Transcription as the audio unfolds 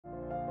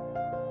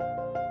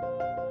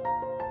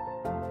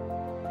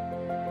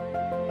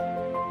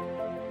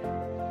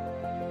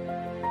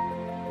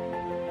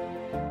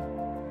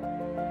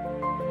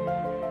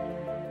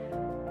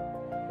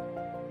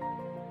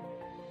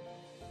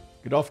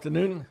Good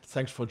afternoon.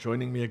 Thanks for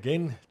joining me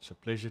again. It's a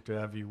pleasure to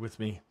have you with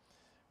me.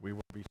 We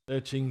will be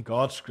searching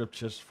God's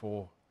scriptures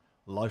for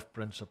life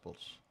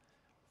principles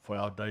for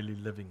our daily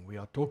living. We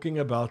are talking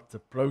about the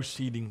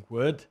proceeding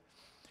word.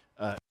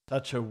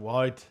 Such a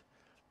wide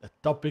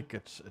topic.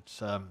 It's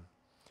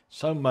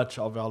so much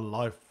of our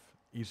life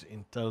is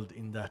entailed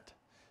in that.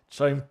 It's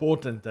so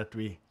important that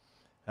we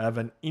have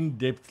an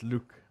in-depth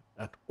look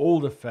at all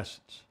the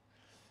facets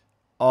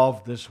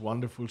of this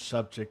wonderful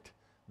subject,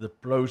 the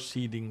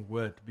proceeding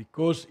word,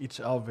 because it's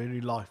our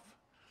very life.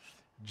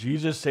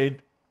 Jesus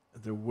said,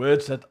 the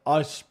words that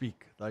I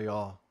speak, they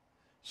are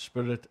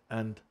spirit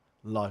and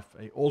life.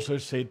 He also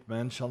said,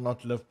 man shall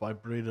not live by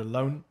bread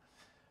alone,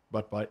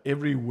 but by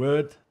every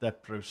word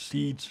that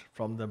proceeds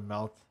from the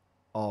mouth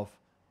of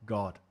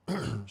God.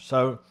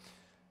 So,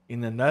 in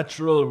the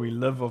natural, we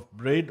live of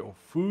bread or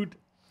food.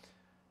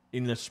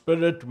 In the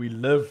spirit, we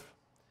live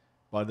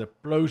by the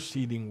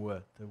proceeding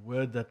word, the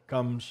word that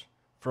comes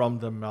from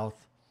the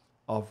mouth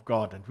of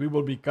God. And we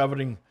will be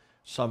covering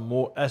some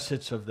more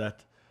aspects of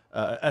that.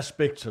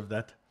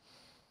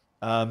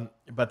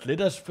 But let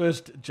us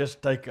first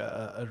just take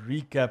a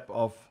recap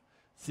of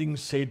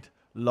things said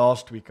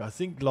last week. I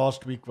think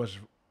last week was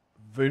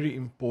very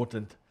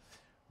important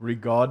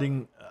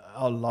regarding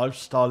our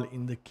lifestyle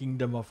in the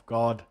kingdom of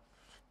God,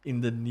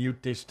 in the New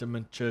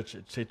Testament church,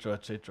 etc.,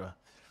 etc.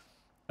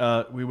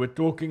 We were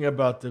talking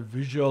about the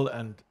visual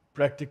and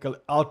practical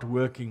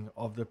outworking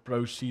of the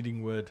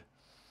proceeding word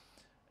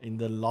in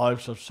the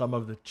lives of some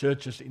of the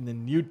churches in the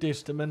New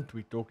Testament.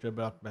 We talked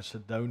about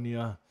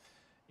Macedonia,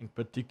 in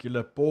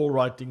particular, Paul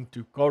writing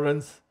to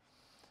Corinth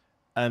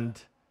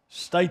and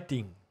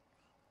stating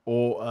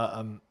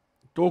or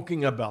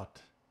talking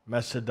about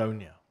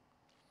Macedonia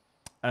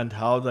and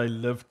how they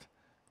lived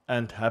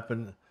and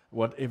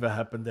whatever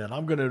happened there. And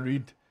I'm going to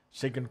read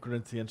 2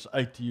 Corinthians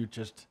 8 to you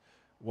just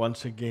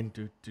once again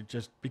to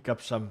just pick up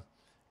some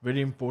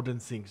very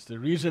important things. The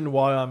reason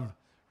why I'm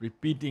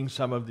repeating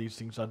some of these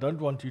things, I don't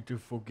want you to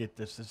forget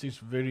this. This is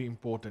very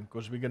important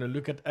because we're going to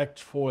look at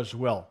Acts 4 as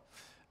well.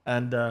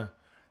 And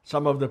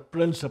some of the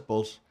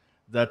principles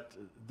that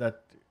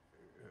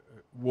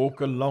walk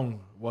along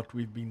what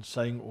we've been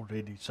saying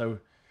already. So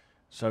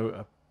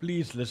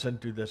please listen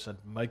to this and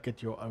make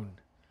it your own.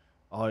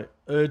 I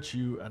urge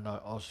you and I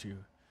ask you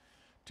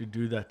to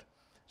do that.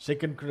 2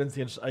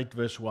 Corinthians 8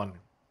 verse 1.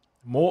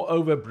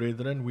 Moreover,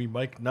 brethren, we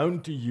make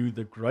known to you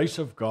the grace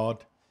of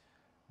God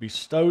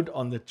bestowed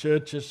on the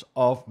churches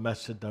of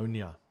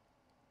Macedonia,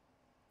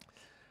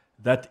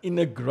 that in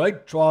a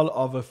great trial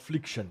of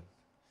affliction,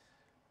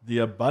 the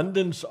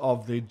abundance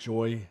of their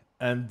joy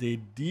and their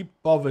deep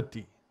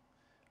poverty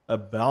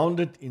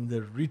abounded in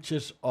the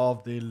riches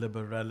of their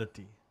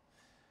liberality.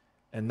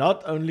 And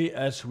not only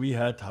as we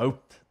had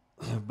hoped,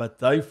 but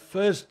they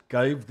first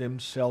gave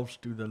themselves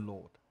to the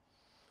Lord,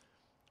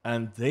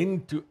 and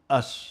then to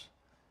us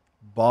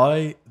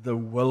by the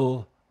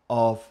will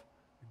of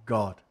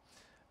God.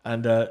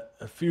 And a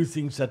few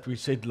things that we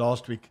said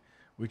last week,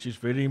 which is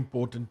very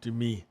important to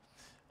me.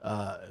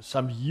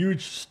 Some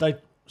huge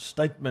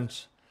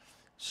statements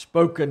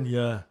spoken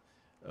here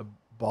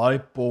by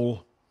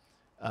Paul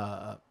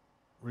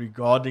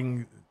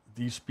regarding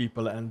these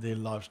people and their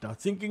lives. Now,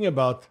 thinking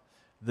about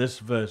this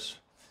verse,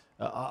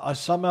 I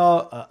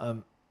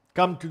somehow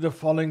come to the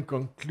following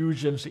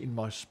conclusions in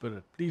my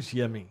spirit. Please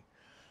hear me.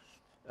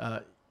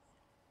 I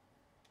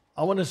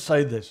want to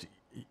say this.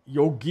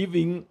 Your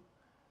giving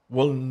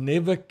will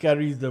never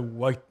carry the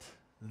weight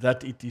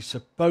that it is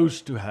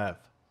supposed to have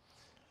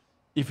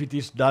if it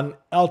is done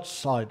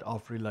outside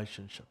of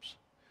relationships.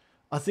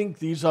 I think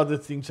these are the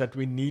things that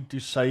we need to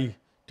say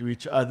to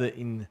each other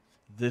in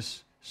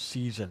this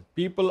season.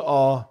 People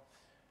are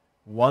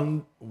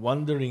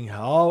wondering,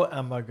 how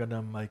am I going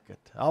to make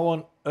it? How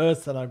on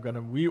earth am I going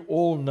to? We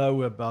all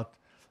know about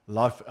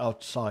life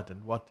outside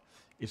and what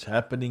is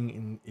happening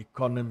in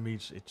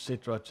economies,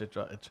 etc.,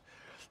 etc.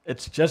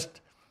 It's just,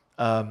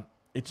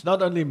 it's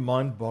not only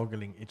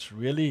mind-boggling, it's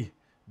really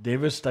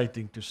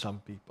devastating to some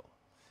people.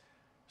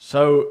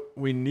 So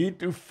we need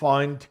to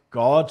find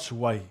God's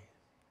way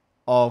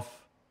of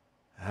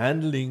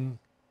handling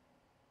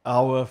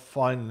our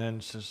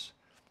finances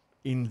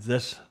in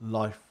this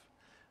life,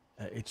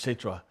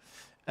 etc.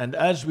 And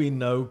as we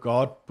know,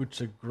 God puts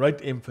a great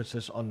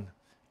emphasis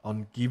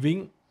on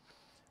giving.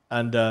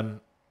 And,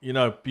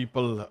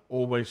 people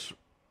always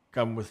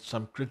come with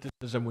some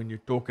criticism when you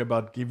talk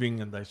about giving,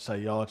 and they say,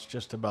 yeah, it's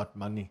just about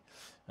money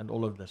and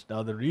all of this.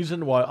 Now, the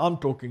reason why I'm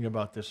talking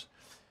about this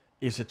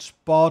is it's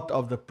part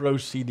of the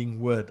proceeding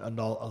word, and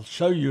I'll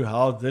show you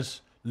how this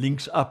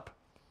links up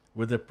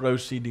with the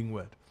proceeding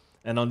word.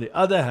 And on the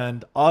other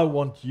hand, I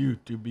want you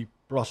to be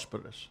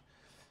prosperous,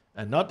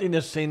 and not in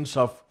a sense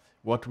of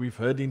what we've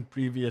heard in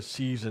previous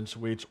seasons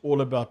where it's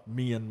all about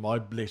me and my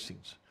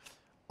blessings.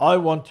 I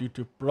want you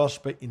to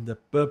prosper in the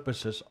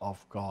purposes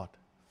of God.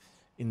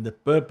 In the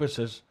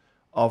purposes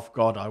of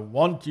God. I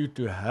want you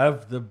to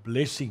have the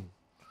blessing.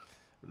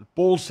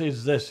 Paul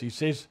says this. He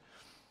says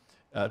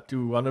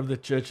to one of the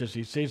churches,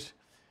 he says,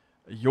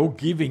 your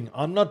giving,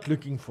 I'm not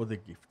looking for the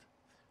gift.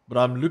 but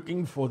I'm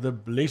looking for the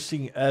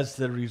blessing as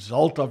the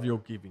result of your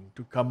giving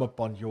to come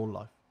upon your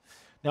life.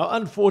 Now,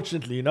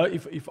 unfortunately,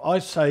 if I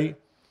say,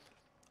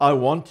 I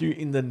want you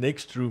in the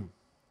next room,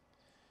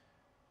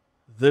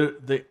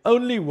 the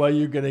only way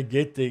you're going to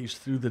get there is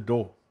through the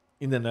door,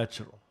 in the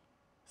natural,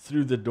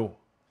 through the door.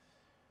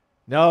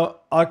 Now,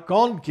 I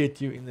can't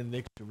get you in the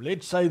next room.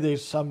 Let's say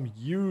there's some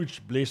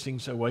huge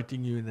blessings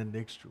awaiting you in the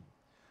next room.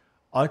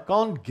 I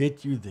can't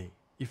get you there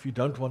if you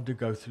don't want to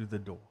go through the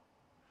door.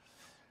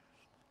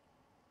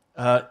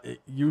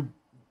 You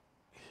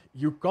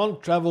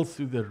can't travel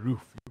through the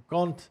roof. You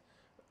can't,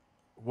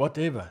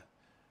 whatever.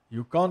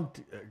 You can't,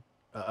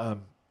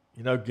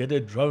 get a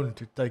drone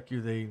to take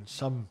you there in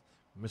some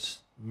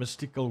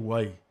mystical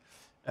way,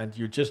 and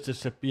you just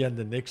disappear, and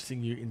the next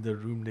thing you're in the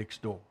room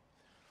next door.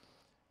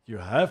 You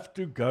have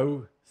to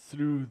go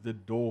through the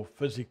door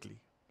physically.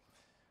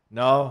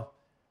 Now,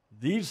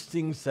 these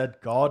things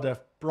that God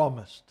have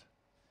promised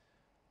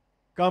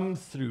come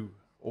through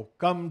or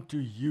come to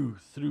you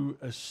through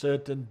a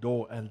certain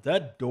door, and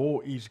that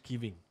door is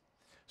giving.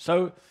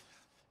 So,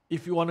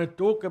 if you want to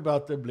talk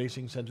about the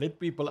blessings and let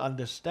people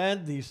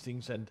understand these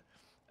things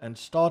and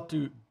start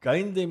to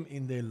gain them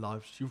in their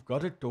lives, you've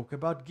got to talk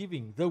about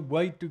giving, the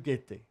way to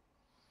get there.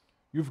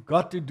 You've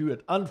got to do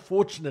it,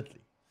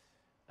 unfortunately.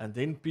 And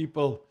then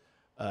people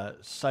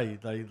say,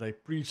 they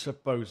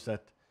presuppose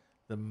that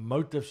the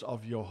motives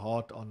of your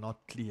heart are not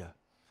clear.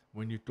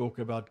 When you talk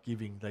about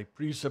giving, they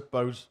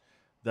presuppose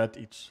that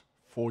it's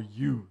for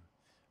you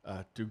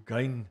to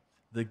gain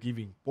the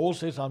giving. Paul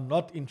says, I'm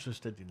not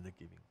interested in the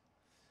giving.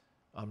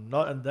 I'm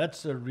not, and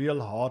that's the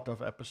real heart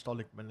of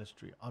apostolic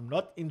ministry. I'm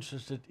not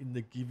interested in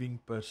the giving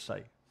per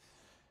se,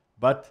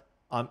 but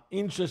I'm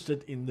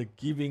interested in the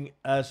giving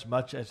as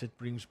much as it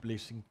brings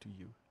blessing to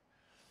you.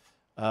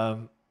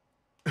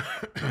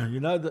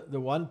 The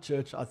one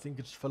church, I think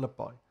it's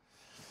Philippi,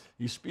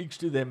 he speaks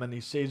to them and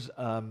he says,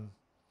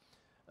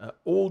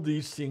 all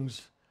these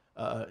things,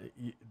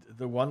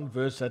 the one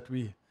verse that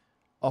we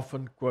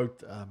often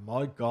quote,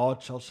 my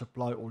God shall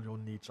supply all your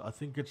needs. I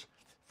think it's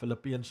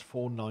Philippians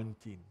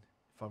 4:19,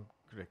 if I'm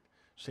correct,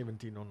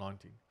 17 or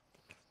 19.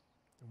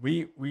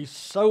 We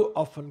so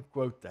often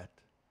quote that.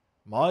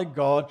 My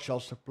God shall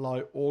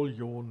supply all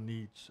your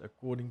needs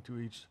according to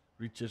his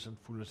riches and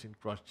fullness in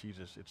Christ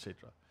Jesus,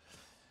 etc.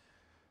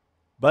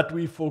 But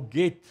we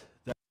forget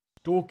that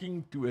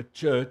talking to a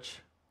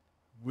church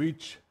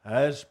which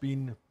has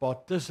been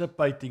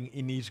participating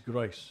in his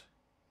grace,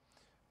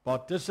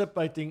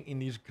 participating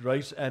in his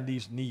grace and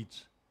his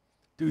needs.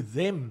 To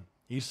them,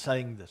 he's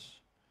saying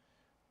this.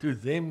 To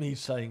them, he's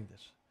saying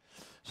this.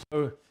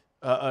 So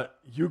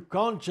you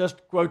can't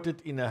just quote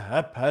it in a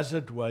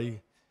haphazard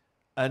way,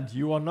 and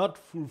you are not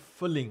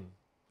fulfilling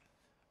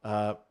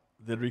the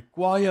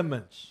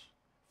requirements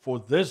for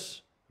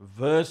this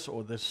verse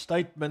or this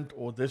statement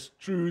or this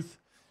truth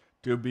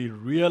to be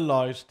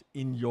realized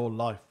in your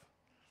life.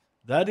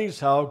 That is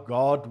how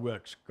God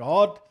works.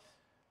 God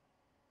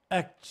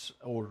acts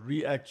or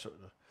reacts,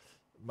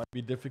 might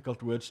be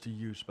difficult words to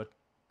use, but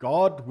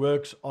God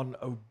works on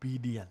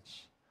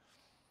obedience.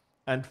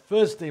 And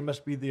first there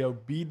must be the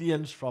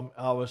obedience from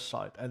our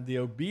side, and the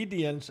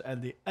obedience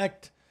and the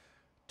act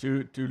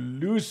to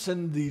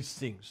loosen these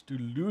things, to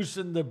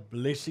loosen the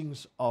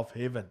blessings of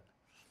heaven.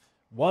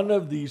 One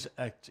of these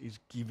acts is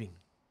giving.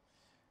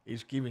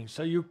 Is giving.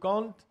 So you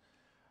can't,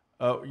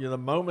 the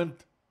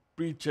moment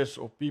preachers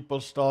or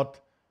people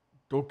start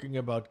talking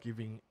about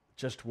giving,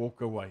 just walk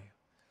away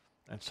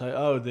and say,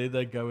 oh, there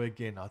they go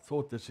again. I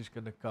thought this is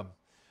going to come.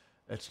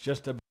 It's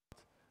just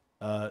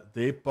about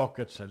their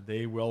pockets and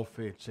their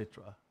welfare,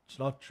 etc. It's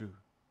not true.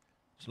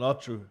 It's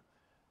not true.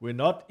 We're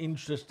not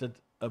interested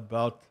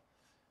about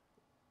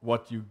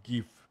what you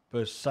give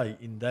per se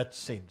in that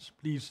sense.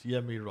 Please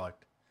hear me right.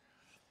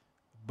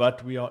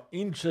 But we are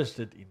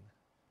interested in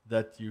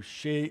that you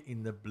share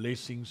in the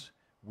blessings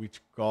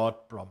which God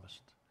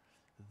promised.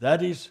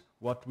 That is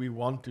what we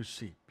want to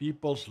see.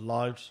 People's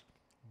lives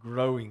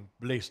growing,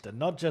 blessed, and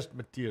not just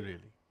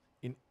materially.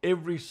 In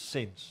every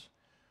sense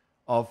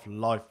of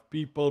life,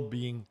 people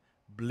being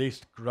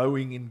blessed,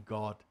 growing in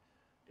God,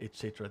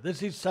 etc.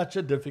 This is such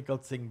a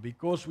difficult thing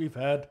because we've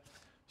had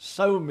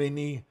so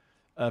many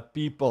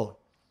people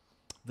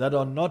that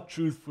are not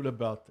truthful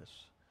about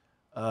this.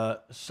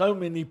 So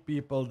many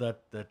people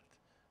that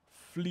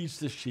fleece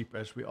the sheep,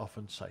 as we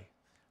often say.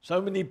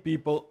 So many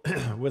people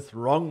with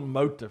wrong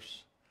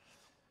motives.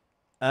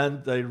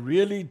 And they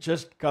really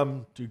just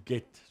come to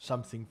get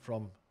something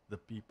from the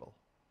people.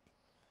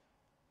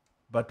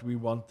 But we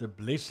want the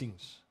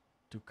blessings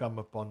to come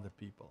upon the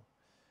people.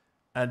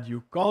 And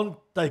you can't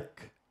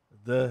take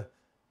the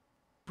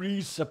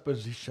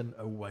presupposition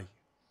away.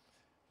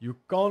 You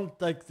can't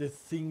take the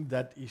thing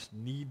that is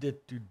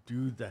needed to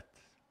do that.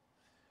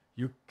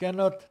 You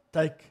cannot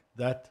take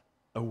that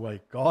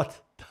away. God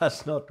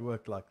does not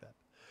work like that.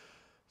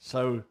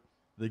 So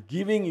the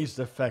giving is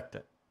the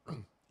factor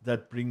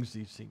that brings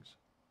these things.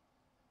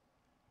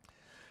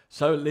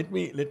 So let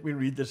me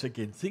read this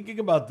again. Thinking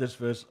about this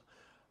verse,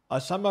 I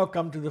somehow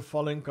come to the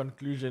following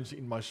conclusions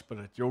in my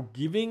spirit. Your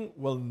giving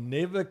will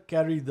never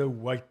carry the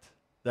weight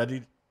that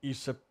it is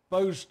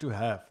supposed to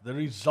have, the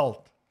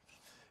result,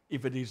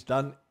 if it is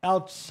done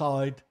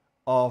outside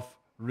of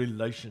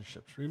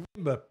relationships.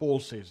 Remember, Paul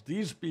says,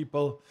 these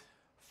people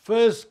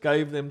first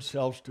gave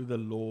themselves to the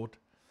Lord,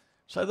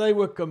 so they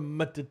were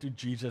committed to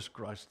Jesus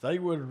Christ. They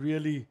were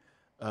really,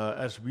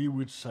 as we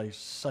would say,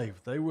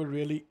 saved. They were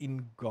really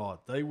in God.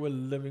 They were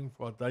living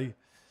for God.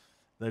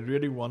 They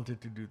really wanted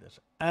to do this.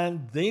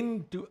 And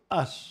then to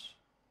us.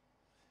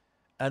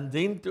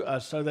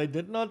 So they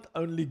did not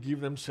only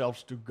give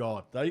themselves to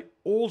God, they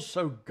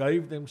also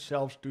gave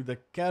themselves to the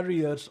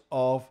carriers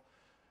of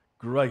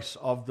grace,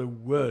 of the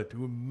word,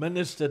 who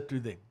ministered to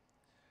them.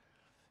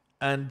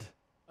 And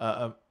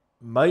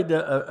made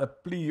a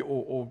plea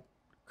or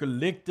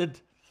collected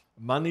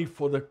money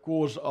for the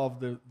cause of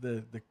the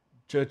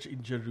church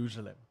in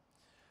Jerusalem.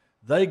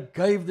 They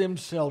gave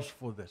themselves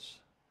for this.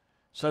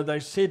 So they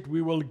said,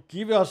 we will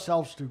give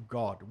ourselves to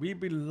God. We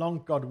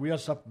belong to God. We are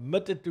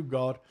submitted to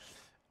God.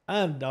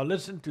 And now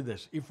listen to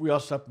this. If we are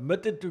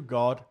submitted to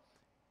God,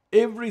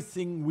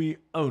 everything we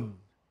own,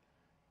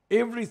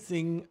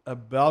 everything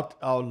about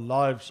our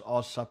lives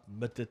are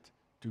submitted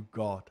to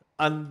God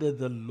under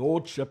the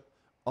lordship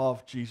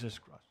of Jesus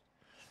Christ.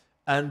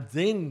 And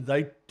then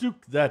they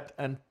took that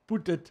and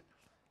put it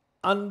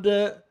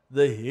under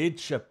the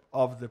headship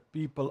of the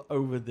people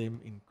over them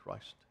in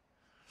Christ.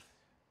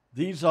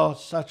 These are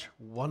such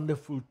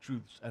wonderful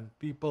truths, and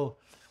people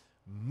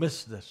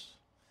miss this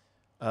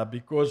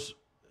because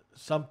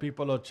some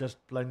people are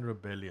just plain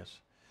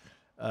rebellious.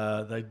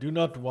 They do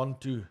not want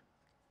to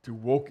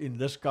walk in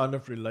this kind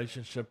of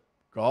relationship,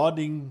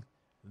 guarding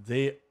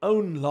their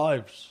own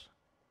lives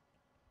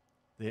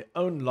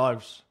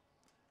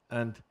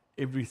and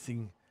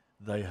everything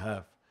they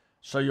have.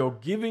 So your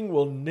giving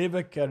will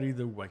never carry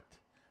the weight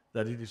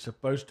that it is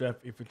supposed to have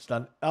if it's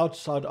done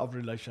outside of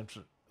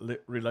relationships.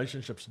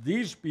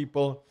 These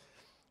people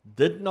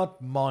did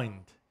not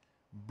mind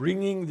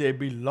bringing their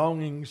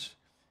belongings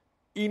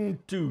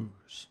into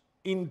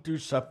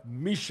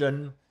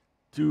submission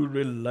to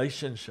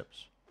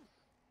relationships.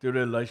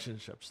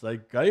 They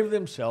gave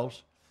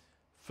themselves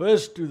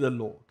first to the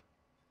Lord.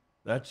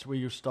 That's where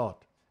you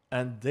start.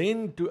 And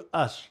then to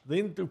us,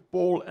 then to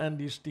Paul and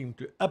his team,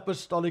 to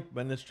apostolic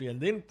ministry.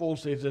 And then Paul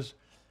says this,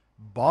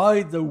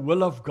 by the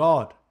will of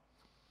God.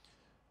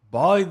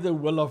 By the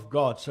will of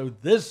God. So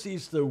this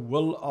is the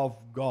will of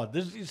God.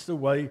 This is the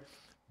way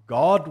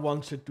God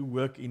wants it to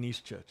work in His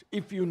church.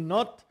 If you're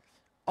not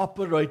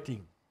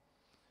operating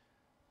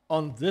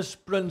on this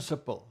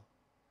principle,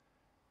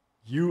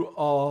 you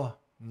are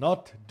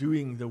not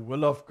doing the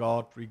will of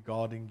God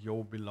regarding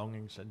your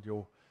belongings and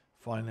your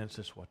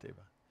finances,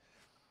 whatever.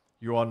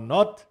 You are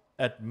not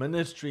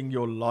administering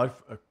your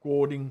life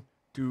according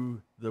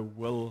to the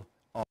will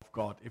of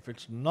God. If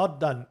it's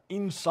not done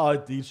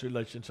inside these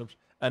relationships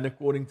and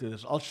according to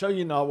this. I'll show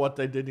you now what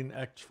they did in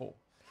Acts 4.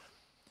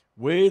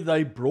 Where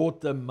they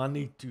brought the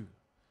money to.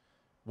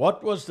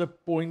 What was the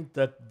point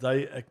that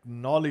they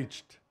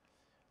acknowledged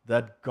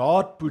that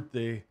God put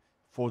there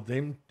for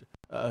them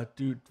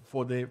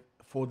for their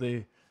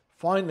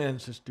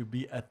finances to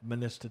be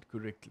administered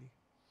correctly?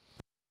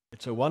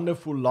 It's a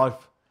wonderful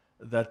life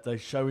that they're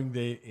showing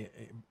there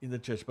in the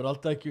church. But I'll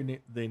take you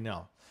there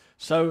now.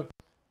 So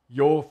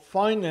your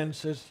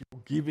finances,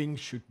 your giving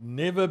should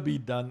never be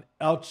done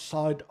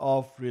outside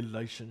of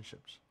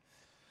relationships.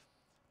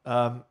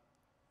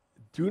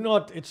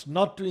 It's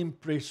not to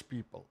impress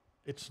people.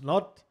 It's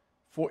not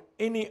for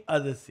any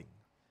other thing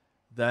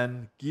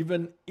than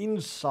given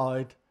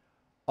inside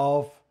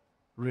of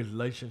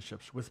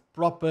relationships, with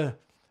proper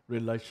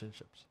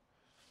relationships.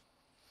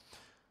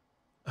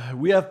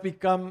 We have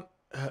become,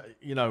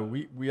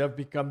 we have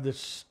become the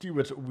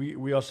stewards.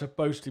 We are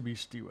supposed to be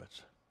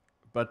stewards.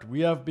 But we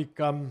have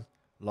become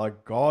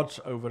like gods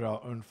over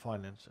our own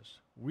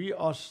finances. We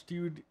are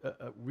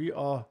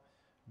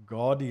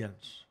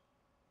guardians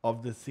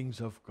of the things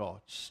of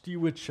God.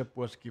 Stewardship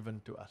was given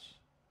to us.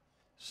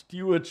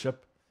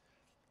 Stewardship,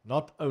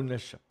 not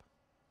ownership.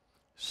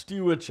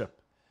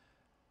 Stewardship.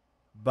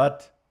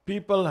 But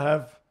people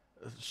have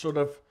sort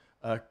of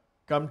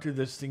come to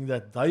this thing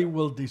that they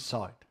will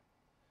decide.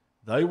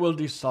 They will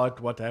decide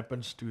what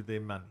happens to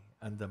their money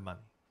and the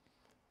money.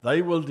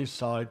 They will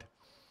decide.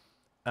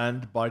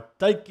 And by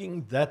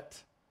taking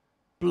that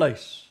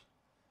place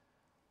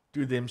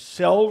to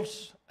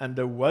themselves and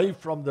away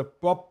from the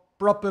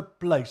proper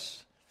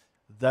place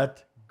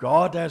that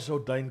God has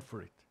ordained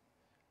for it,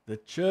 the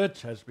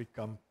church has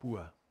become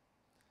poor.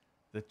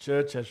 The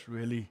church has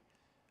really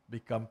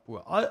become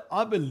poor.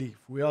 I believe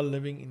we are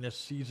living in a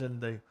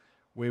season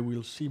where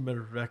we'll see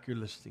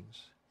miraculous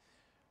things,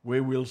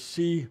 where we'll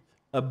see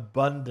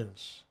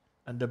abundance,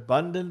 and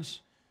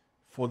abundance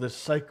for the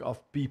sake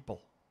of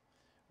people.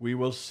 We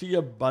will see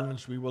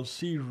abundance. We will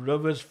see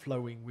rivers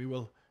flowing. We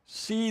will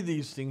see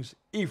these things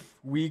if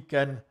we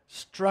can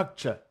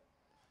structure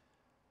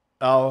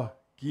our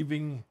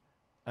giving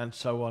and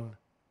so on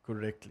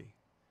correctly.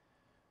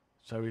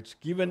 So it's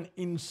given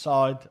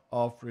inside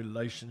of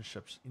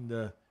relationships, in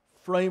the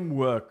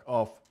framework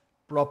of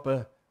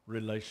proper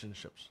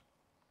relationships.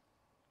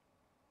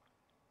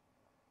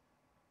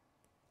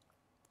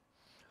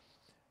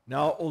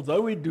 Now,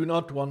 although we do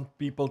not want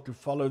people to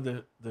follow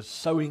the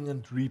sowing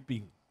and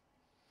reaping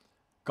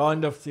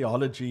kind of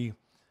theology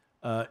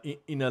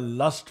in a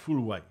lustful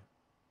way,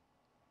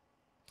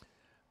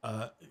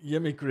 hear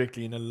me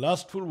correctly, in a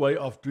lustful way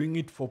of doing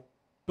it for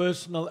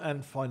personal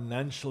and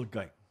financial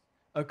gain.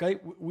 Okay,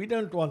 we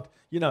don't want,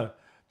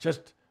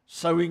 just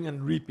sowing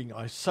and reaping.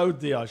 I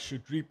sowed there, I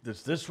should reap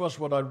this. This was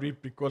what I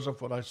reaped because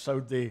of what I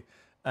sowed there.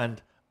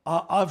 And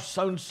I've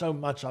sown so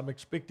much, I'm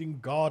expecting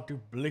God to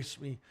bless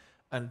me.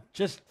 And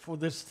just for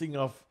this thing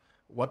of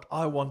what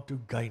I want to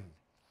gain.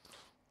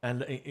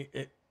 And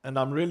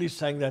I'm really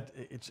saying that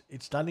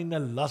it's done in a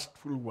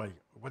lustful way.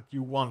 What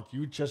you want,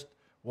 you just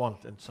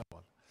want, and so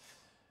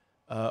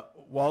on.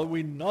 While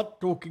we're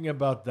not talking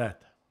about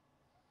that,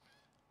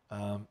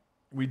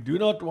 we do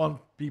not want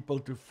people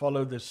to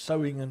follow the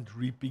sowing and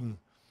reaping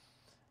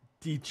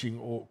teaching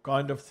or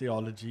kind of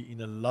theology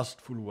in a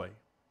lustful way.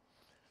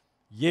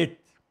 Yet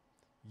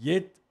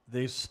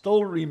there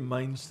still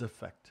remains the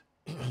fact,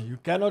 you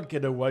cannot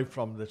get away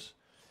from this,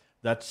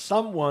 that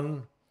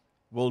someone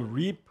will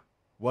reap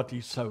what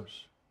he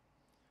sows.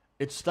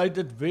 It's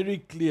stated very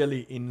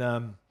clearly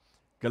in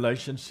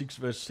Galatians 6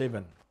 verse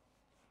 7.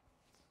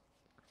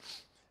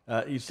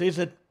 He says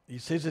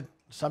it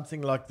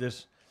something like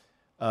this,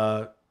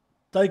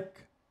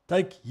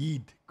 take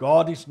heed,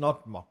 God is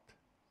not mocked.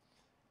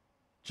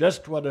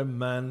 Just what a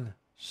man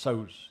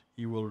sows,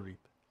 he will reap.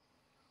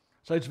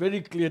 So it's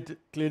very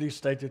clearly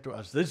stated to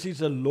us. This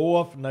is a law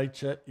of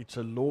nature. It's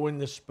a law in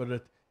the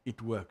spirit.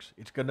 It works.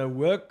 It's going to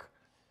work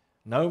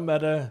no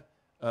matter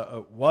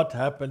what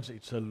happens.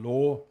 It's a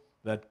law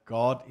that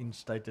God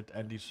instated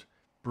and is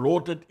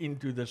brought it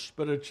into the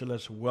spiritual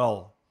as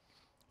well,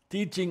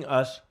 teaching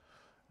us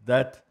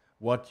that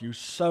what you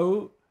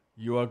sow,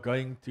 you are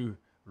going to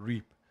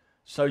reap.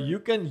 So you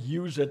can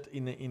use it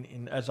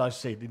in as I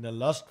said, in a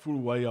lustful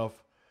way of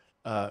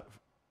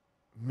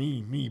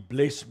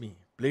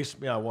bless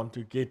me, I want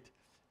to get,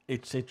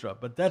 etc.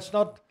 But that's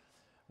not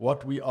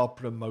what we are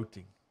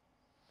promoting.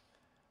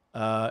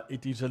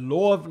 It is a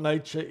law of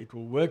nature, it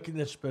will work in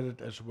the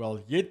spirit as well.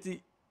 Yet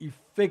the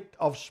effect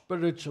of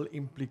spiritual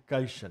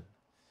implication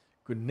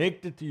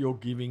connected to your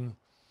giving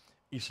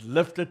is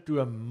lifted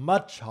to a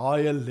much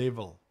higher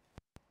level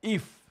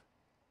if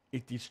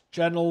it is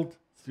channeled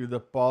through the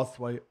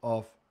pathway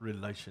of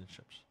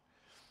relationships.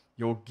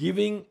 Your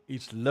giving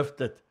is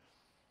lifted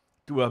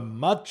to a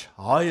much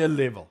higher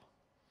level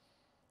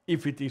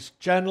if it is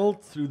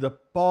channeled through the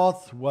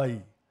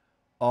pathway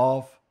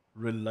of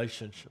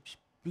relationships.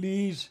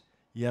 Please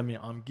hear me.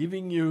 I'm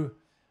giving you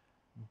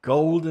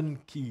golden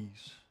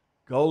keys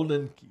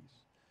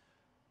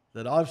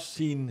that I've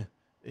seen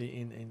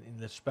in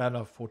the span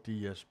of 40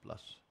 years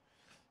plus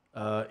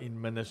in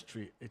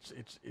ministry.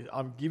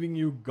 I'm giving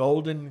you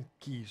golden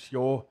keys.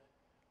 Your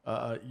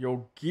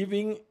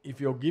giving,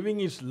 if your giving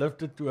is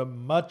lifted to a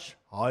much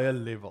higher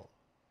level,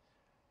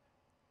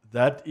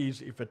 that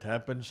is if it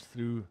happens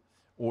through,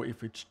 or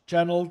if it's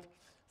channeled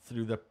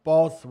through the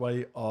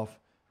pathway of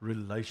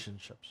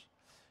relationships.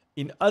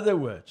 In other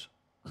words,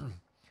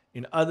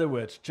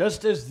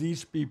 just as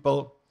these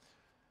people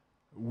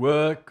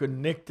were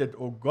connected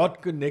or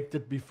got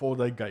connected before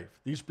they gave,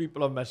 these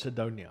people of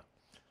Macedonia,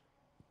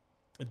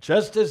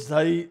 just as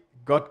they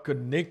got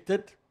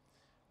connected,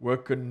 were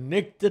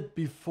connected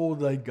before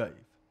they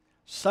gave,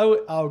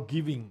 so our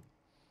giving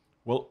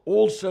will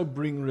also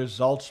bring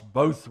results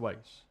both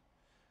ways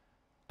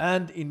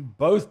and in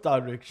both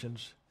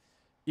directions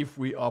if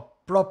we are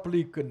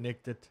properly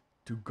connected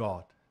to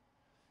God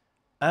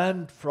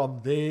and from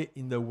there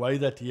in the way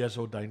that He has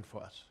ordained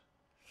for us.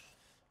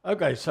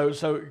 Okay,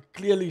 so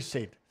clearly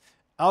said,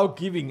 our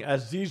giving,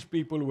 as these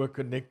people were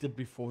connected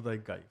before they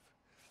gave,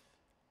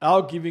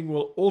 our giving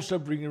will also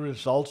bring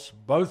results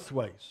both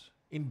ways,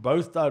 in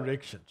both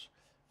directions,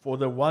 for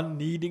the one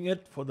needing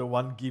it, for the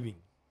one giving.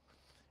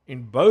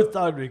 In both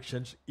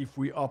directions, if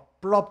we are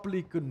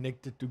properly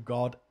connected to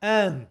God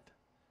and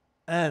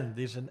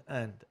there's an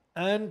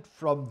and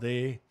from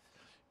there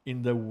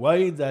in the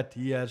way that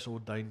He has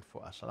ordained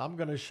for us. And I'm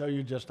going to show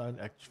you just how in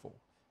Acts 4.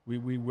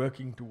 We're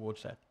working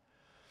towards that.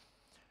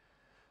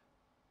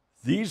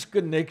 These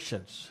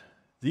connections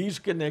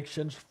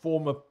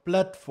form a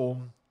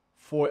platform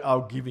for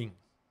our giving.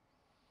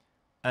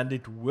 And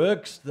it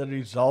works the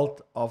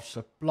result of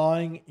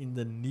supplying in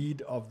the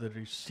need of the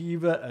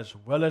receiver as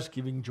well as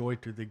giving joy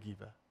to the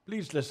giver.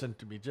 Please listen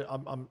to me.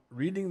 I'm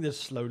reading this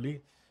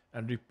slowly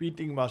and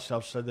repeating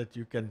myself so that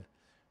you can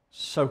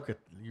soak it.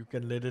 You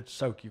can let it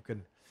soak. You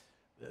can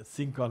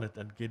think on it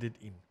and get it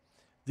in.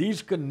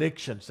 These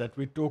connections that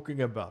we're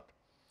talking about,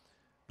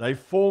 they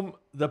form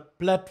the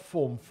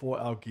platform for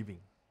our giving.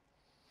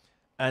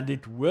 And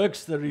it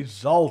works the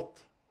result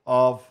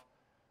of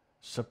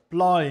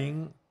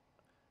supplying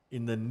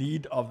in the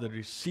need of the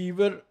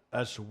receiver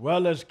as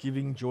well as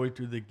giving joy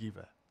to the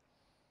giver,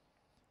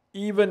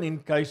 even in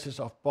cases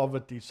of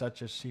poverty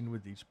such as seen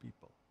with these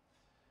people.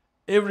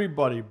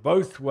 Everybody,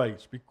 both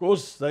ways,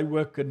 because they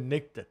were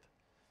connected.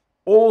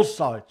 All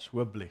sides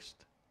were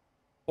blessed.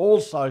 All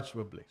sides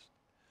were blessed.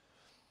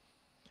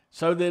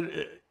 So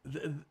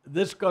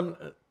this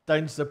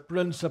contains the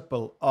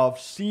principle of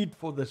seed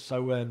for the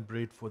sower and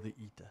bread for the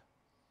eater.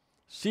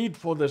 Seed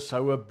for the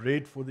sower,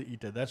 bread for the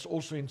eater. That's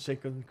also in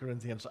 2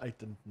 Corinthians 8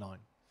 and 9.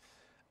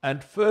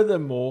 And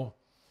furthermore,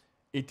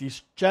 it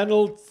is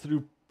channeled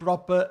through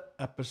proper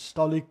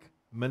apostolic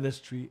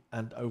ministry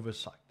and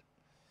oversight.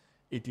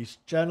 It is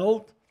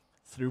channeled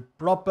through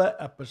proper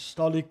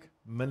apostolic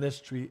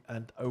ministry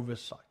and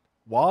oversight.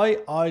 Why,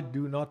 I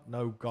do not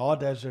know.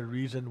 God has a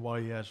reason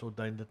why He has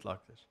ordained it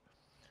like this.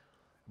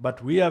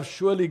 But we have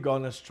surely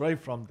gone astray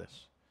from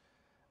this.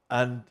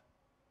 And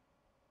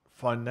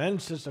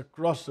finances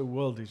across the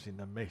world is in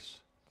a mess.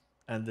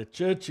 And the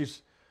church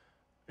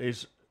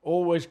is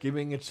always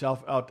giving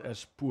itself out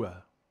as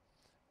poor.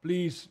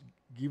 Please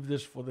give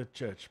this for the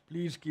church.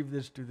 Please give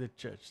this to the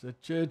church. The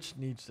church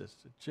needs this.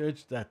 The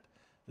church that.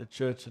 The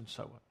church and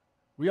so on.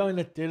 We are in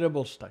a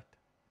terrible state.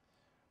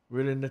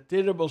 We're in a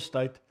terrible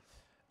state.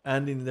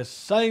 And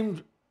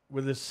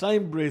with the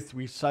same breath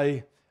we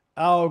say,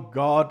 our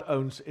God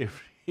owns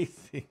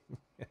everything.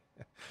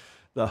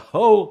 The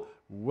whole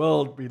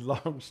world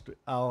belongs to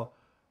our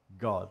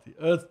God. The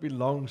earth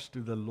belongs to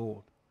the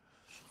Lord.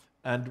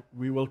 And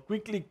we will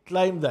quickly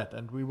claim that,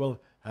 and we will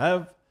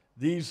have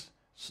these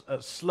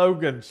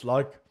slogans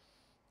like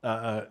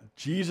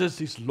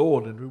Jesus is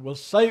Lord, and we will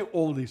say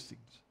all these things.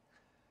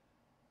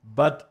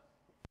 But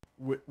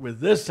with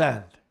this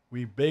hand,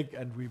 we beg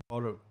and we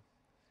borrow.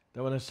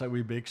 Don't want to say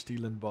we beg,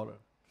 steal, and borrow.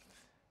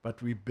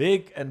 But we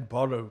beg and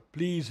borrow.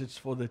 Please, it's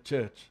for the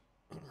church.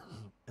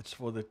 It's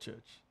for the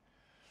church.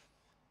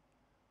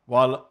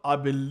 While I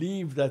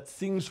believe that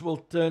things will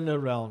turn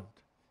around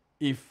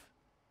if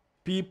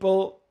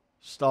people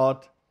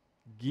start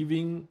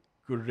giving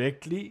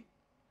correctly,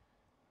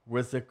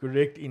 with the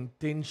correct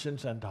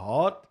intentions and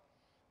heart,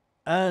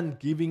 and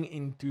giving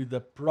into the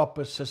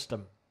proper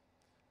system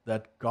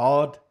that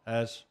God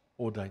has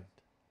ordained.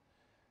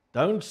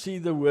 Don't see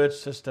the word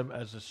system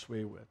as a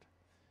swear word.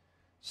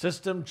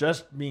 System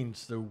just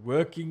means the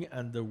working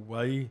and the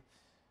way.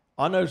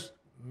 I know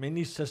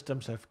many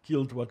systems have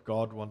killed what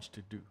God wants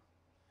to do.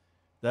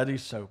 That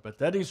is so. But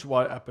that is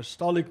why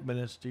apostolic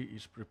ministry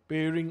is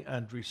preparing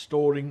and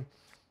restoring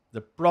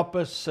the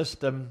proper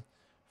system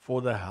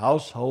for the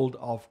household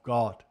of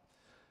God.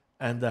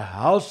 And the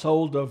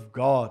household of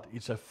God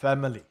is a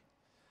family.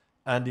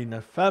 And in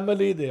a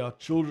family there are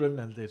children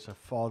and there's a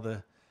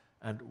father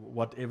and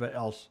whatever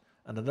else.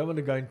 And I don't want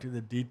to go into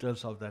the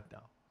details of that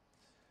now.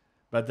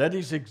 But that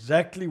is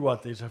exactly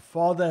what. There's a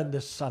father and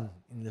a son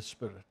in the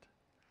spirit.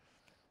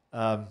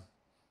 I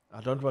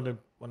don't want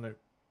to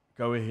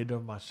go ahead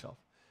of myself.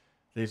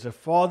 There's a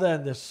father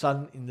and a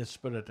son in the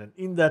spirit. And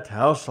in that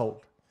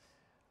household,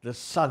 the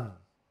son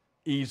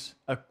is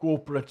a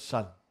corporate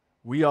son.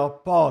 We are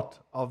part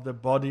of the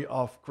body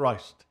of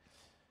Christ.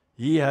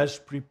 He has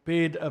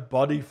prepared a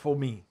body for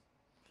me.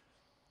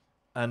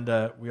 And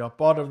we are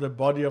part of the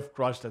body of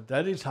Christ. And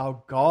that is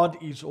how God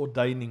is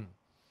ordaining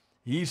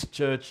His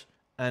church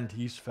and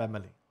His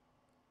family.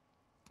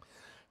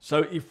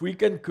 So if we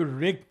can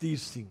correct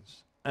these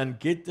things and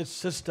get the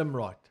system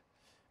right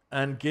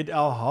and get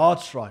our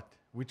hearts right,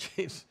 which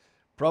is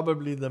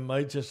probably the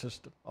major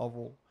system of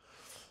all,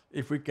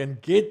 if we can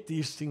get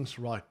these things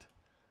right,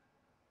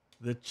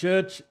 the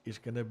church is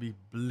going to be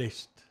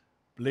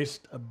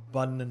blessed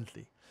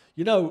abundantly.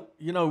 You know,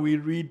 we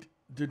read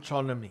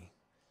Deuteronomy.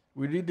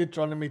 We read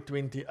Deuteronomy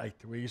 28,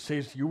 where He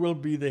says, you will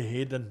be the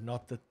head and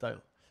not the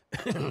tail.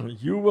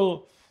 You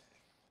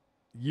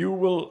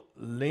will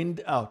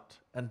lend out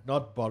and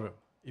not borrow,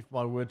 if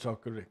my words are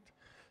correct.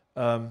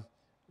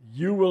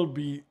 You will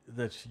be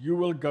this. You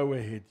will go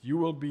ahead. You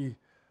will be...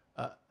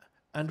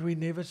 and we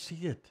never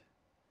see it.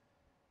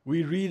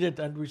 We read it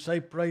and we say,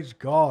 praise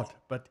God.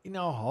 But in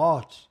our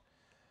hearts,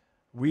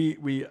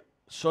 we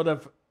sort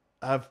of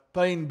have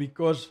pain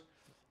because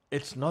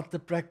it's not the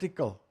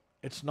practical.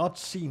 It's not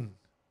seen.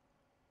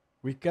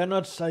 We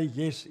cannot say,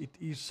 yes, it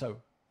is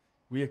so.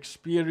 We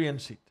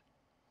experience it.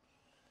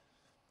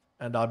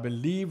 And I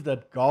believe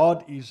that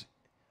God is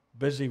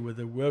busy with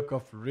the work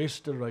of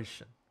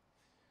restoration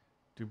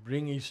to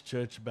bring His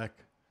church back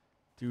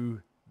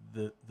to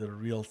the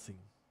real thing.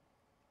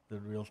 The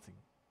real thing.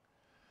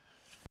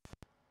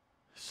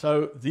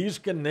 So these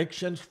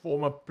connections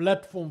form a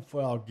platform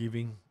for our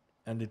giving,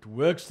 and it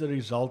works the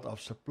result of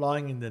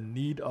supplying in the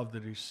need of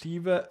the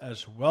receiver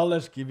as well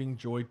as giving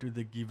joy to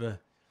the giver,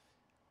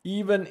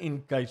 even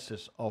in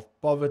cases of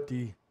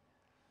poverty,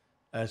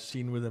 as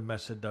seen with the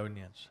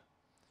Macedonians.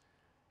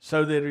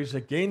 So there is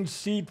again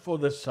seed for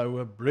the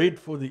sower, bread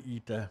for the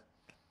eater,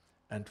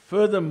 and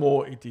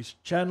furthermore it is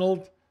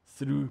channeled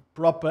through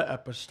proper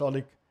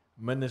apostolic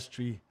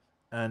ministry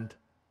and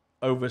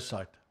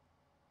oversight.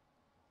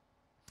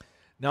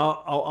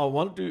 Now, I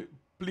want to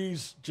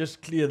please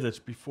just clear this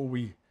before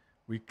we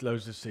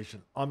close the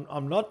session.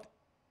 I'm not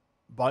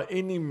by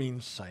any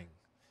means saying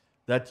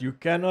that you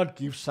cannot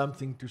give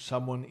something to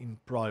someone in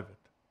private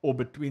or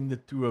between the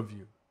two of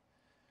you.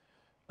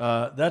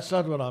 That's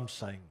not what I'm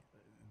saying.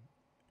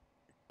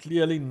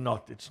 Clearly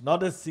not. It's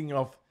not a thing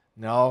of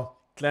now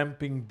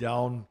clamping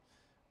down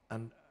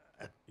and,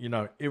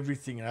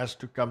 everything has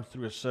to come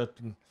through a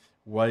certain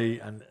way.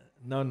 And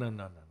no.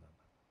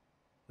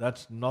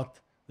 That's not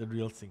the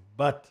real thing.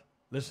 But,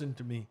 listen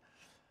to me,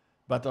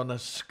 but on a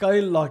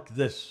scale like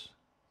this,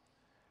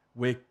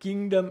 where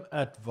kingdom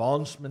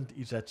advancement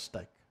is at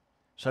stake.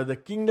 So the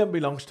kingdom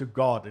belongs to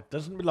God. It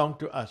doesn't belong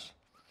to us.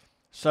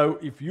 So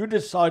if you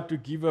decide to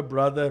give a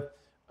brother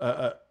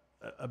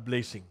a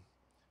blessing,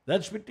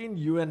 that's between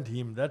you and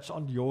him. That's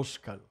on your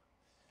scale.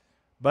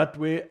 But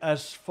where,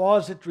 as far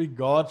as it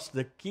regards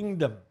the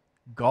kingdom,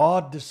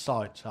 God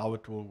decides how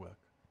it will work,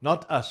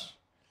 not us.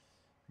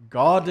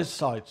 God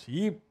decides.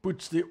 He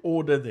puts the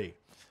order there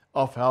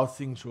of how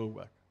things will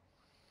work.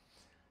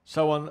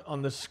 So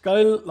on the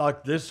scale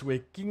like this, where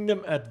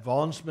kingdom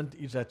advancement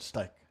is at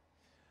stake,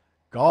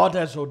 God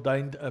has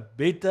ordained a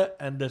better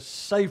and a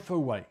safer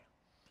way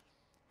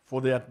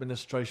for the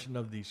administration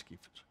of these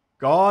gifts.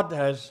 God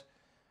has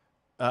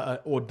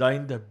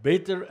ordained a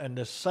better and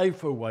a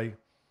safer way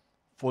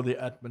for the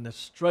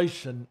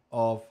administration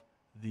of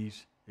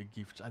these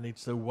gifts. And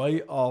it's a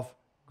way of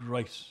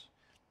grace.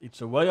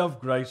 It's a way of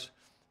grace,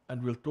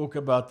 and we'll talk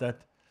about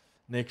that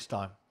next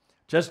time.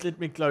 Just let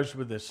me close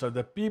with this. So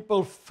the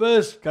people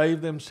first gave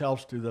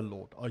themselves to the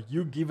Lord. Are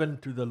you given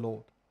to the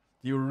Lord?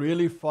 Do you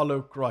really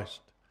follow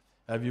Christ?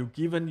 Have you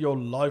given your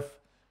life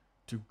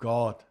to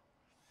God?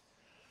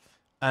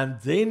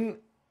 And then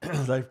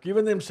they've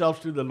given themselves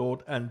to the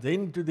Lord, and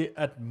then to the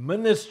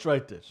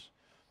administrators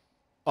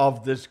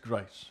of this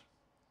grace,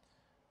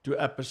 to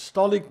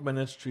apostolic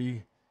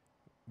ministry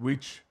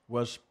which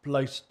was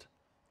placed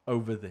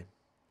over them.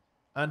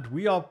 And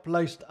we are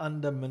placed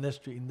under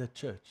ministry in the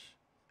church.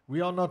 We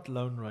are not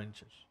lone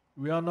rangers.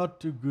 We are not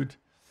too good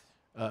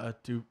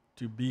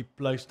to be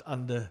placed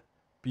under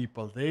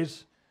people.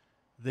 There's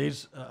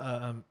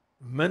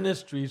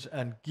ministries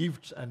and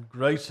gifts and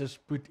graces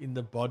put in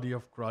the body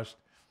of Christ.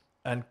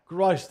 And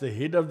Christ, the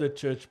head of the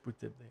church, put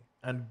them there.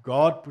 And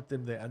God put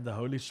them there. And the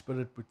Holy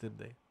Spirit put them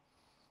there.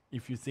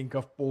 If you think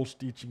of Paul's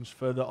teachings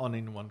further on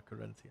in 1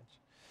 Corinthians.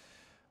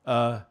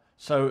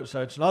 So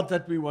it's not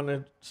that we want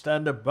to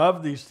stand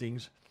above these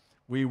things.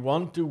 We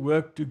want to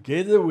work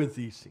together with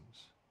these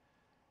things,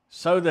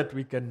 so that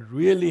we can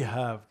really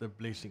have the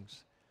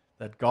blessings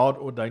that God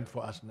ordained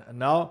for us. And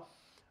now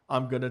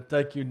I'm going to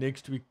take you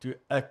next week to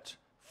Acts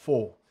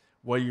 4,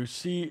 where you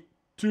see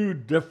two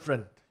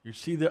different, you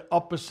see the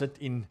opposite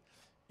in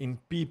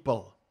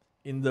people,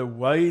 in the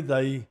way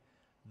they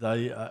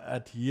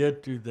adhere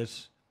to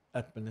this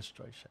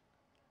administration.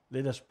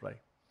 Let us pray.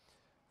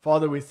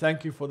 Father, we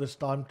thank you for this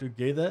time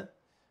together.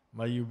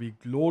 May you be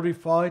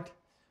glorified.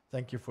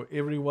 Thank you for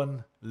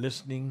everyone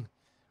listening.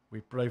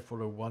 We pray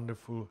for a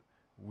wonderful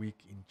week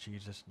in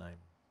Jesus' name.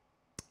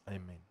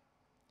 Amen.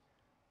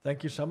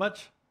 Thank you so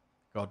much.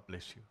 God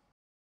bless you.